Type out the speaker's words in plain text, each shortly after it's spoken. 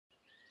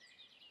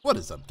What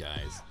is up,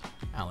 guys?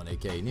 Alan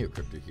aka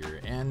NeoCrypter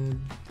here,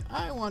 and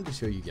I wanted to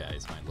show you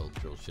guys my little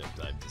drill ship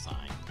that I've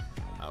designed,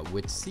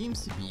 which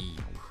seems to be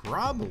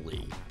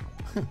probably,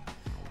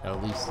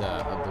 at least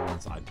of the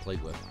ones I've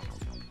played with,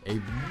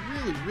 a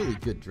really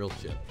good drill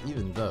ship,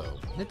 even though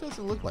it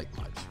doesn't look like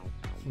much.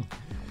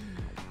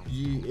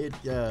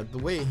 The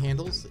way it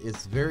handles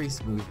is very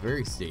smooth,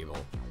 very stable,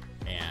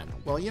 and,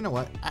 well, you know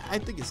what? I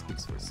think it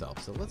speaks for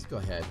itself, so let's go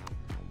ahead,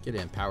 get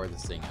in, power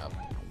this thing up.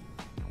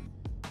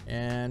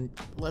 And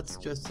let's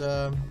just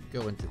go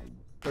into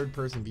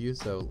third-person view,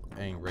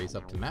 and raise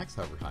up to max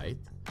hover height.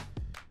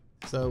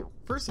 So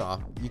first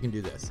off, you can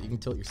do this. You can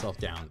tilt yourself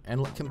down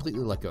and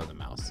completely let go of the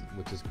mouse,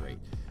 which is great.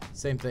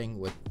 Same thing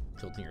with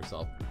tilting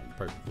yourself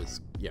perfectly,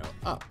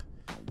 up,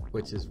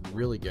 which is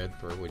really good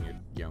for when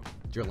you're,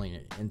 drilling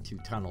it into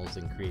tunnels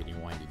and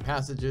creating windy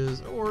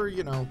passages, or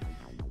you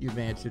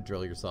managed to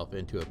drill yourself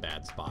into a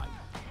bad spot.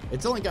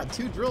 It's only got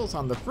 2 drills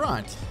on the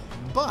front,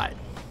 but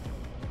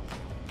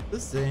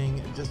this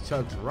thing just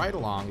chugs right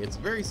along. It's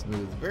very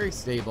smooth, very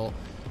stable.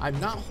 I'm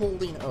not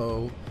holding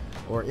O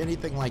or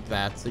anything like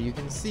that, so you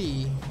can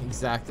see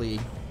exactly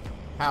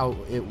how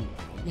it,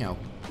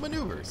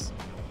 maneuvers.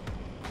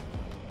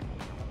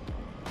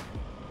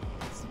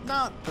 It's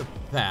not the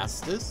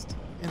fastest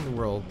in the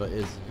world, but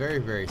is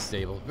very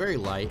stable, very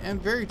light,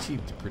 and very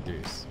cheap to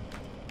produce.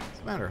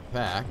 As a matter of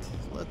fact,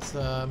 let's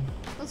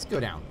go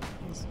down.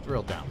 Let's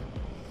drill down.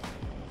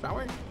 Shall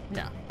we?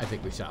 Yeah, I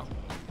think we shall.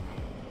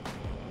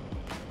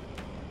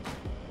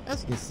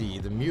 As you can see,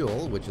 the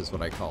mule, which is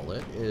what I call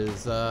it,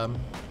 is,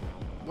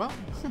 well,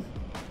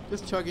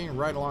 just chugging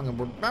right along, and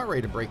we're about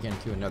ready to break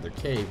into another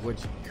cave, which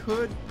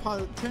could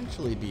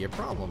potentially be a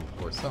problem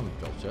for some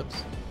drill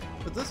ships.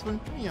 But this one,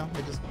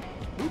 it just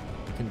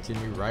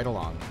continue right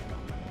along.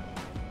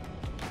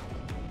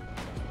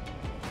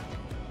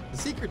 The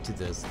secret to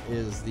this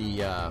is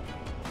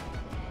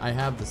I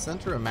have the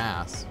center of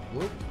mass.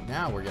 Whoop,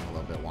 now we're getting a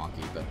little bit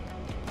wonky, but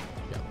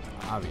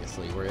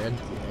obviously we're in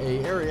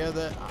an area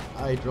that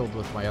I drilled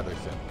with my other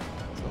ship.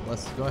 So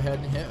let's go ahead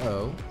and hit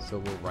O. So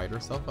we'll right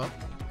ourselves up.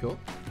 Cool.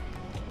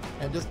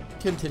 And just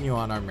continue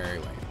on our merry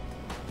way,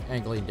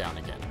 angling down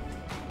again.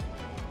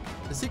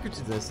 The secret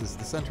to this is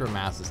the center of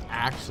mass is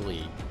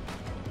actually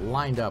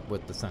lined up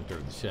with the center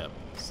of the ship.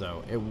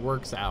 So it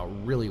works out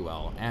really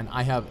well. And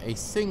I have a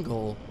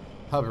single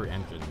hover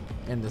engine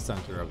in the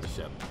center of the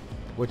ship,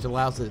 which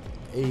allows it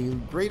a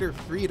greater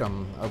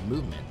freedom of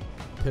movement.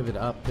 Pivot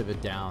up,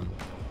 pivot down,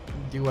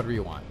 do whatever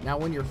you want. Now,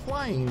 when you're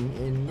flying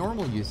in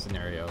normal use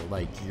scenario,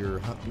 like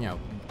you're,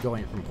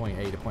 going from point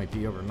A to point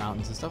B over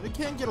mountains and stuff, it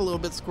can get a little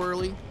bit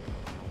squirrely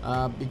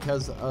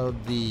because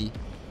of the,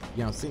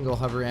 single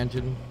hover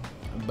engine,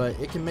 but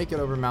it can make it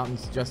over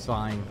mountains just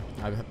fine.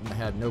 I've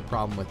had no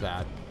problem with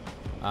that.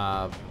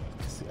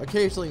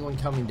 Occasionally when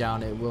coming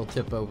down, it will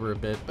tip over a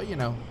bit, but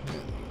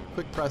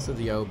quick press of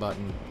the O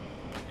button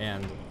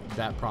and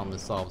that problem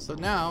is solved. So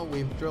now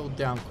we've drilled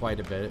down quite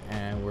a bit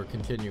and we're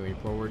continuing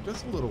forward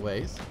just a little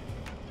ways.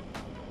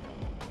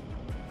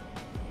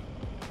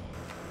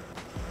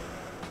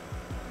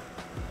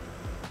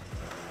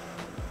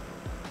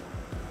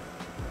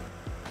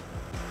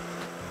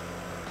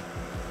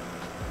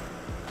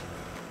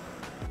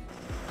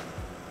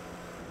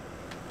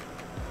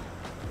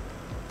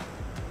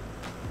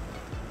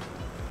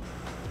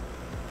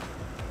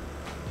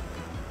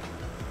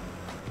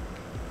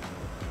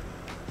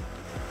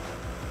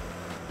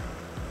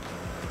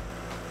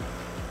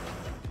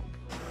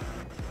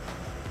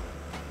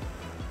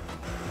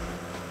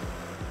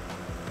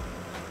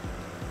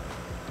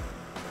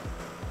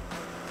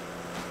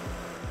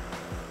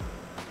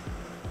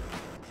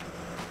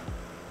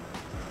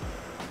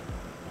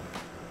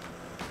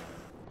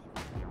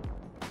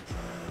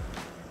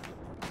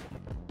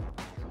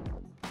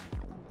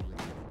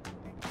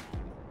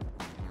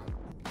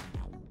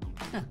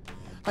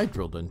 I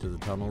drilled into the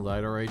tunnel that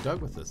I'd already dug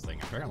with this thing,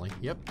 apparently.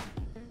 Yep.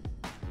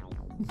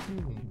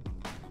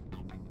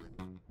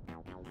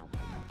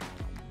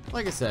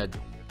 Like I said,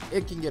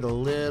 it can get a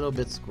little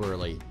bit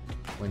squirrely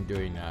when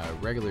doing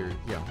regular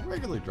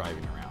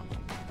driving around.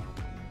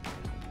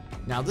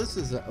 Now, this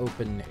is an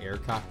open air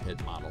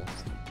cockpit model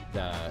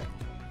that,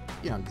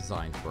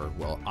 designed for,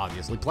 well,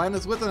 obviously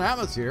planets with an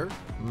atmosphere.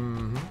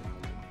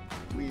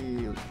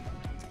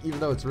 Even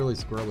though it's really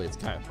squirrely, it's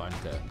kind of fun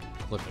to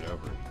flip it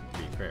over, to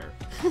be fair.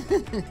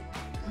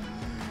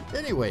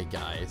 Anyway,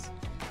 guys,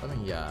 let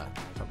me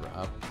cover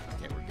up.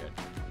 Okay, we're good.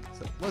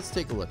 So let's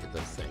take a look at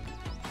this thing.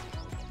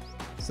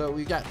 So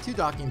we've got 2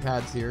 docking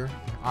pads here.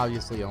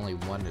 Obviously only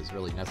one is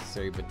really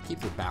necessary, but to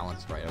keep your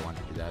balance right, I want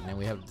to do that. And then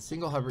we have the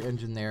single hover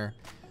engine there,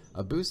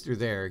 a booster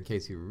there in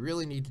case you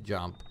really need to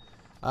jump.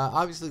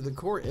 Obviously the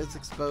core is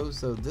exposed,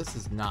 so this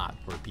is not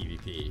for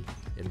PvP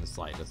in the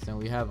slightest. And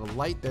we have a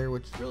light there,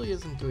 which really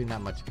isn't doing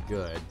that much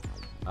good,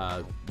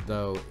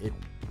 though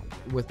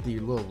with the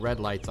little red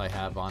lights I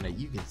have on it,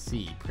 you can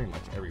see pretty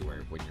much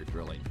everywhere when you're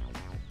drilling.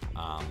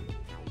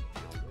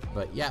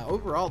 But yeah,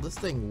 overall this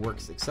thing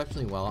works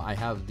exceptionally well. I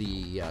have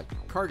the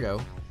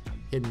cargo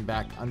hidden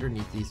back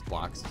underneath these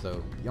blocks.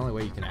 So the only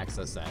way you can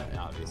access that,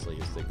 obviously,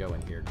 is to go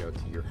in here, go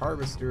to your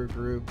harvester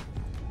group,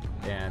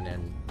 and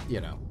then,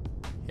 you know,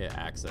 hit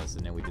access,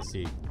 and then we just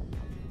see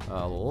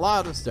a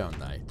lot of stone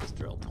that I just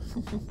drilled.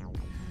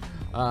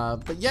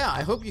 But yeah,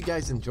 I hope you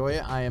guys enjoy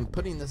it. I am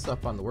putting this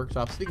up on the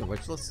workshop. Speaking of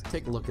which, let's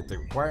take a look at the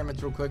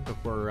requirements real quick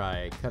before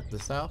I cut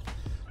this out.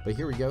 But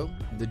here we go.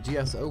 The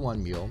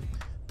GS-01-Mule,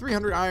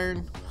 300 iron,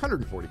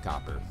 140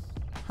 copper,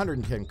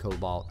 110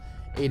 cobalt,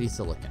 80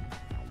 silicon,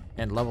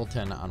 and level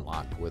 10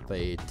 unlock with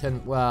a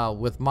 10, well,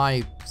 with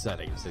my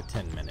settings, a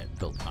 10-minute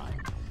build time.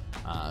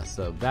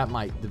 So that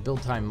the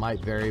build time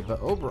might vary, but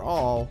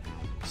overall,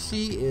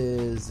 she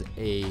is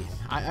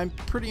I'm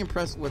pretty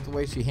impressed with the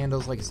way she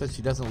handles. Like I said,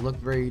 she doesn't look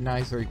very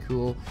nice, very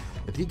cool.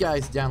 If you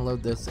guys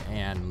download this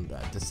and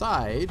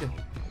decide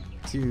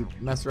to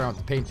mess around with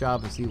the paint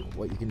job and see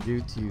what you can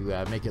do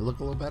to make it look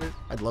a little better,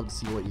 I'd love to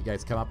see what you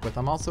guys come up with.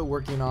 I'm also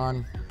working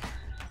on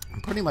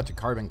pretty much a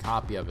carbon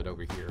copy of it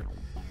over here,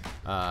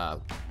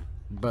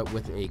 but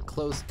with a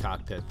closed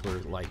cockpit for,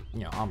 like,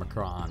 you know,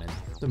 Omicron and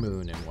the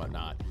moon and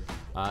whatnot.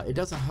 It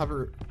doesn't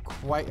hover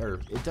quite, or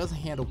it doesn't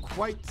handle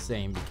quite the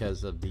same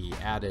because of the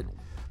added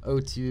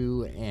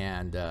O2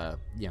 and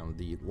you know,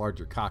 the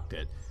larger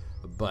cockpit.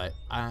 But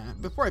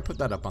before I put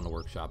that up on the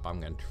workshop,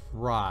 I'm going to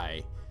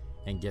try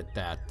and get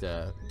that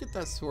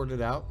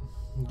sorted out,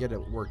 and get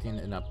it working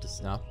and up to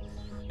snuff.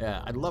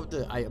 I'd love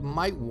to. I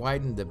might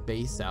widen the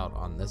base out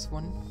on this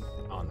one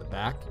on the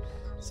back,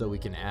 so we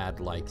can add,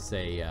 like,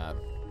 say, a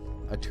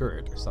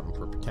turret or something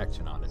for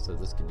protection on it. So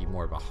this could be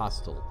more of a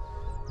hostile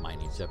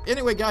mining ship.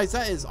 Anyway, guys,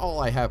 that is all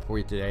I have for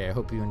you today. I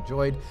hope you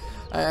enjoyed,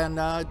 and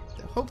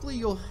hopefully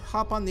you'll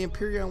hop on the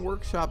Empyrion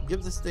workshop,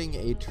 give this thing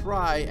a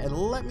try, and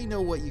let me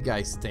know what you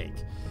guys think.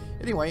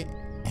 Anyway,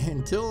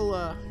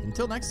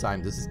 until next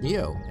time, this is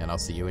Neo, and I'll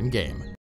see you in game.